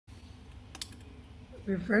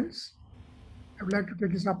Dear friends, I would like to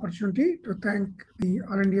take this opportunity to thank the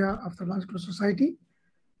All India Ophthalmological Society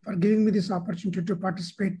for giving me this opportunity to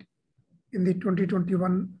participate in the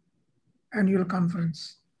 2021 annual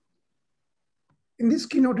conference. In this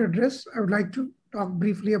keynote address, I would like to talk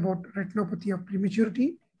briefly about retinopathy of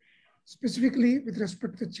prematurity, specifically with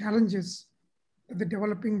respect to the challenges that the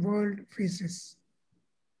developing world faces.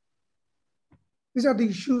 These are the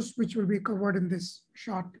issues which will be covered in this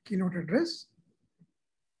short keynote address.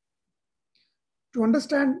 To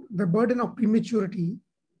understand the burden of prematurity,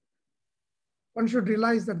 one should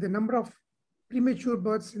realize that the number of premature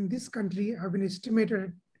births in this country have been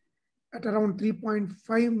estimated at around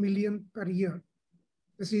 3.5 million per year.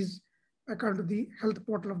 This is according to the health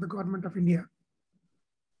portal of the Government of India.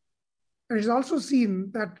 It is also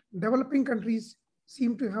seen that developing countries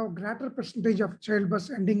seem to have a greater percentage of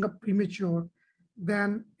childbirths ending up premature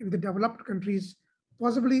than in the developed countries,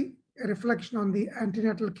 possibly a reflection on the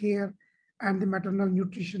antenatal care and the maternal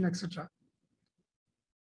nutrition, etc.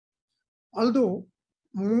 Although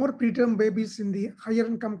more preterm babies in the higher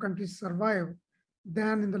income countries survive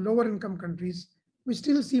than in the lower income countries, we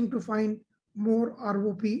still seem to find more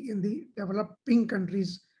ROP in the developing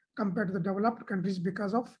countries compared to the developed countries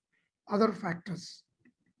because of other factors.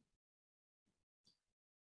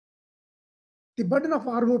 The burden of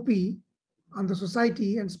ROP on the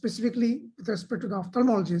society, and specifically with respect to the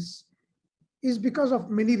ophthalmologists, is because of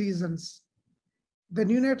many reasons. The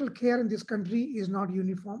neonatal care in this country is not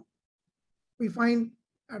uniform. We find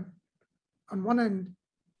on one end,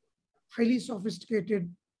 highly sophisticated,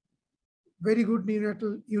 very good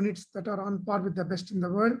neonatal units that are on par with the best in the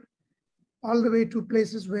world, all the way to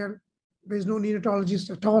places where there is no neonatologist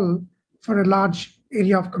at all for a large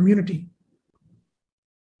area of community.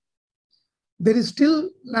 There is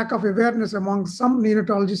still lack of awareness among some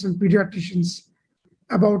neonatologists and pediatricians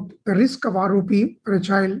about the risk of ROP for a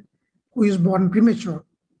child who is born premature.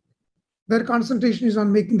 Their concentration is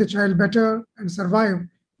on making the child better and survive,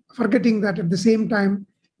 forgetting that at the same time,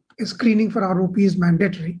 a screening for ROP is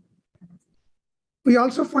mandatory. We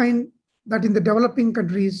also find that in the developing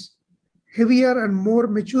countries, heavier and more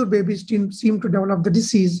mature babies seem to develop the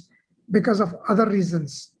disease because of other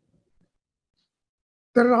reasons.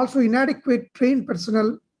 There are also inadequate trained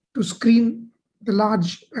personnel to screen the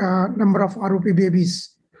large number of ROP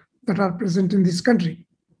babies that are present in this country.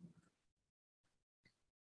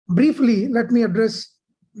 Briefly, let me address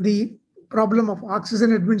the problem of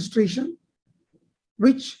oxygen administration,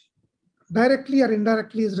 which directly or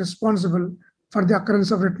indirectly is responsible for the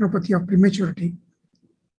occurrence of retinopathy of prematurity.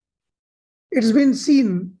 It has been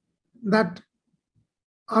seen that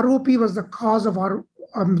ROP was the cause of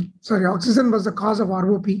oxygen was the cause of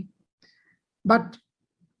ROP, but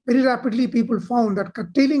very rapidly people found that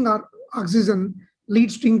curtailing our oxygen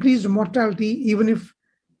leads to increased mortality, even if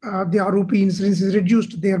the ROP incidence is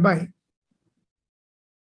reduced thereby.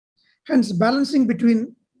 Hence, balancing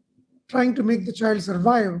between trying to make the child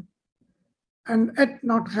survive and yet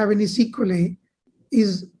not have any sequelae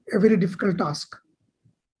is a very difficult task.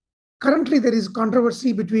 Currently, there is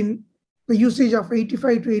controversy between the usage of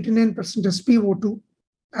 85 to 89% SpO2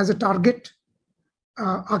 as a target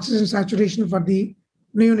oxygen saturation for the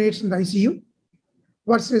neonates in the ICU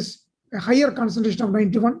versus a higher concentration of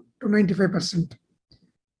 91 to 95%.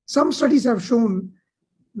 Some studies have shown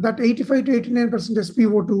that 85 to 89%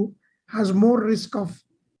 SpO2 has more risk of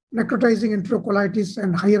necrotizing enterocolitis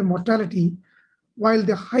and higher mortality, while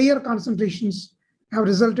the higher concentrations have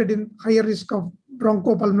resulted in higher risk of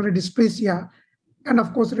bronchopulmonary dysplasia and,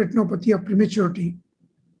 of course, retinopathy of prematurity.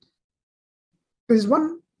 There is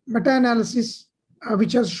one meta-analysis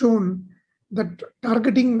which has shown that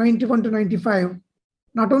targeting 91 to 95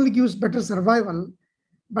 not only gives better survival,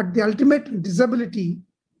 but the ultimate disability,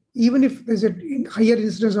 even if there's a higher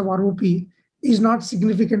incidence of ROP, is not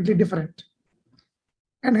significantly different.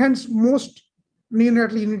 And hence, most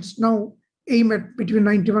neonatal units now aim at between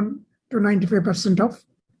 91 to 95% of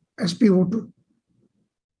SpO2.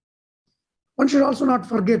 One should also not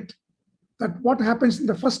forget that what happens in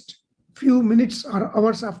the first few minutes or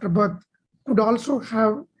hours after birth could also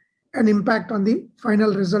have an impact on the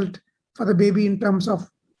final result for the baby in terms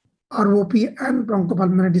of ROP and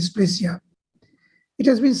bronchopulmonary dysplasia. It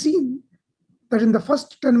has been seen that in the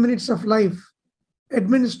first 10 minutes of life,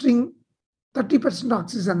 administering 30%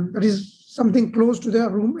 oxygen, that is something close to the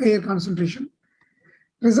room air concentration,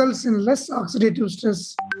 results in less oxidative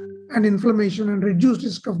stress and inflammation and reduced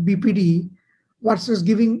risk of BPD versus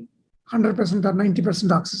giving 100% or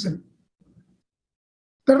 90% oxygen.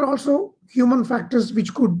 There are also human factors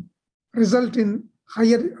which could result in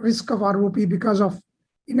higher risk of ROP because of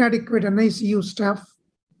inadequate NICU staff,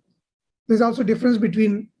 There's also difference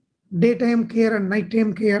between daytime care and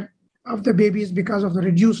nighttime care of the babies because of the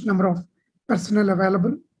reduced number of personnel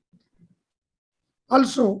available.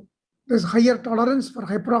 Also, there's higher tolerance for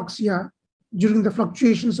hyperoxia during the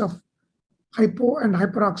fluctuations of hypo and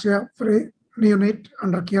hyperoxia for a neonate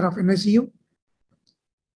under care of NICU.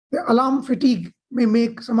 The alarm fatigue may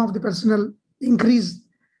make some of the personnel increase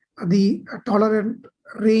the tolerant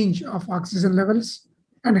range of oxygen levels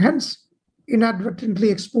and hence inadvertently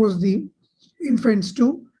expose the infants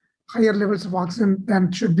to higher levels of oxygen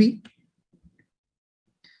than should be.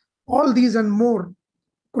 All these and more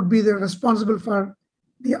could be responsible for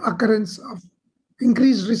the occurrence of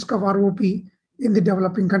increased risk of ROP in the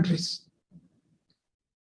developing countries.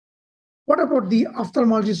 What about the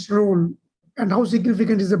ophthalmologist's role and how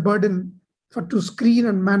significant is the burden to screen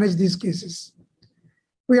and manage these cases?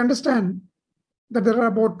 We understand that there are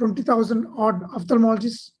about 20,000 odd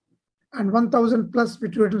ophthalmologists and 1,000 plus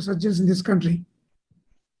pituitary surgeons in this country.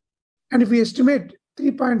 And if we estimate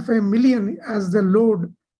 3.5 million as the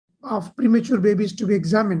load of premature babies to be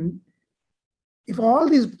examined, if all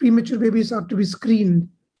these premature babies are to be screened,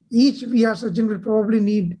 each VR surgeon will probably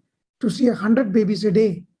need to see 100 babies a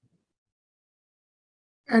day.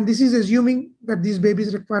 And this is assuming that these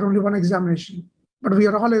babies require only one examination. But we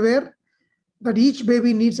are all aware that each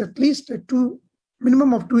baby needs at least a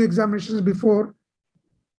minimum of 2 examinations before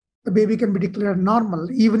the baby can be declared normal,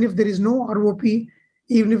 even if there is no ROP,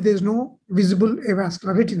 even if there is no visible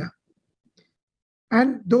avascular retina.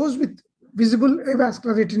 And those with visible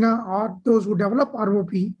avascular retina or those who develop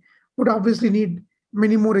ROP would obviously need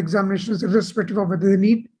many more examinations, irrespective of whether they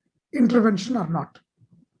need intervention or not.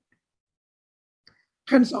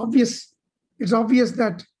 Hence, it's obvious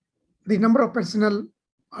that the number of personnel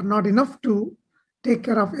are not enough to take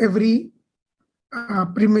care of every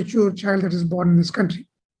premature child that is born in this country.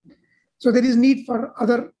 So there is need for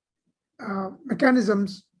other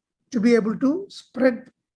mechanisms to be able to spread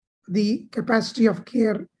the capacity of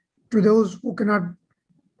care to those who cannot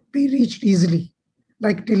be reached easily,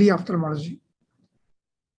 like teleophthalmology.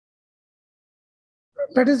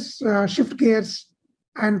 Let us shift gears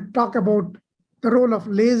and talk about the role of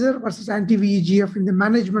laser versus anti-VEGF in the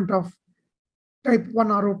management of type 1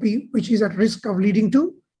 ROP, which is at risk of leading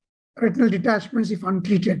to retinal detachments if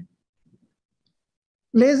untreated.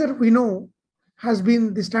 Laser, we know, has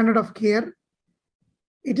been the standard of care.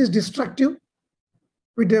 It is destructive.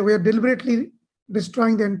 We are deliberately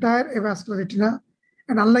destroying the entire avascular retina.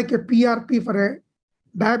 And unlike a PRP for a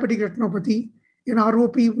diabetic retinopathy, in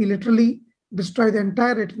ROP, we literally destroy the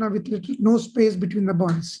entire retina with no space between the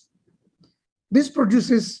burns. This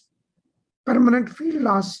produces permanent field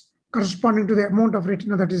loss corresponding to the amount of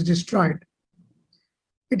retina that is destroyed.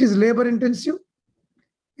 It is labor intensive.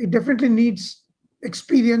 It definitely needs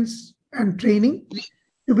experience and training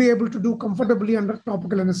to be able to do comfortably under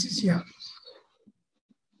topical anesthesia.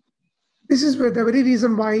 This is the very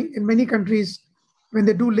reason why in many countries, when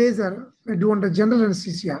they do laser, they do under general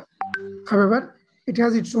anesthesia. However, it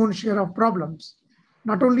has its own share of problems.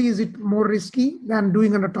 Not only is it more risky than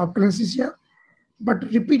doing under topical anesthesia, but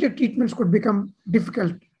repeated treatments could become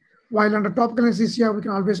difficult. While under topical anesthesia, we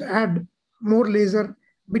can always add more laser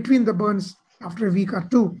between the burns after a week or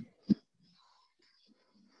 2.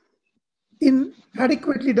 In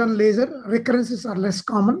adequately done laser, recurrences are less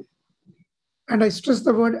common. And I stress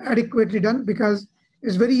the word adequately done because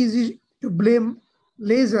it's very easy to blame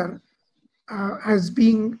laser as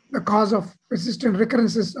being the cause of persistent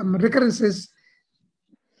recurrences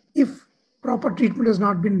if proper treatment has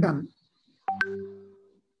not been done.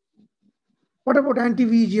 What about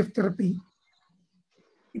anti-VEGF therapy?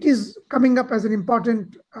 It is coming up as an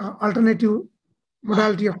important alternative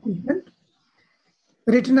modality of treatment.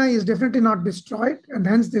 The retina is definitely not destroyed, and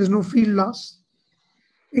hence there is no field loss.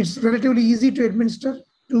 It's relatively easy to administer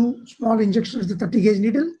 2 small injections with a 30-gauge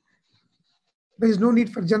needle. There is no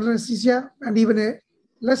need for general anesthesia, and even a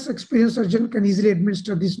less experienced surgeon can easily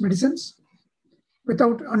administer these medicines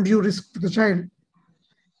without undue risk to the child.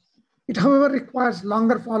 It, however, requires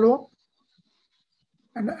longer follow-up.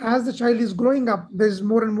 And as the child is growing up, there is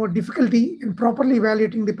more and more difficulty in properly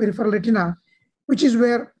evaluating the peripheral retina, which is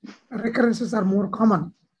where recurrences are more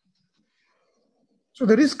common. So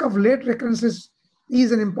the risk of late recurrences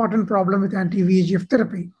is an important problem with anti-VEGF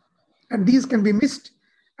therapy. And these can be missed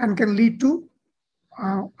and can lead to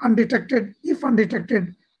undetected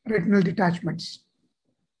retinal detachments.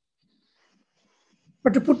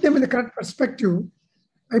 But to put them in the correct perspective,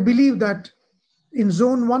 I believe that in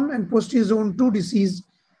zone 1 and posterior zone 2 disease,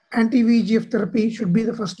 anti-VEGF therapy should be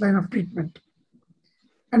the first line of treatment.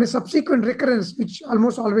 And a subsequent recurrence, which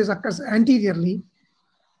almost always occurs anteriorly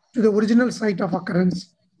to the original site of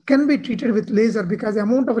occurrence, can be treated with laser, because the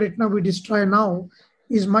amount of retina we destroy now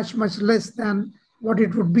is much, much less than what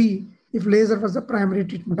it would be if laser was the primary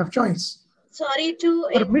treatment of choice. Sorry to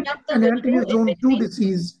For MIT interrupt the and video anterior in zone 2 between.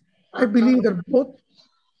 disease, I believe that both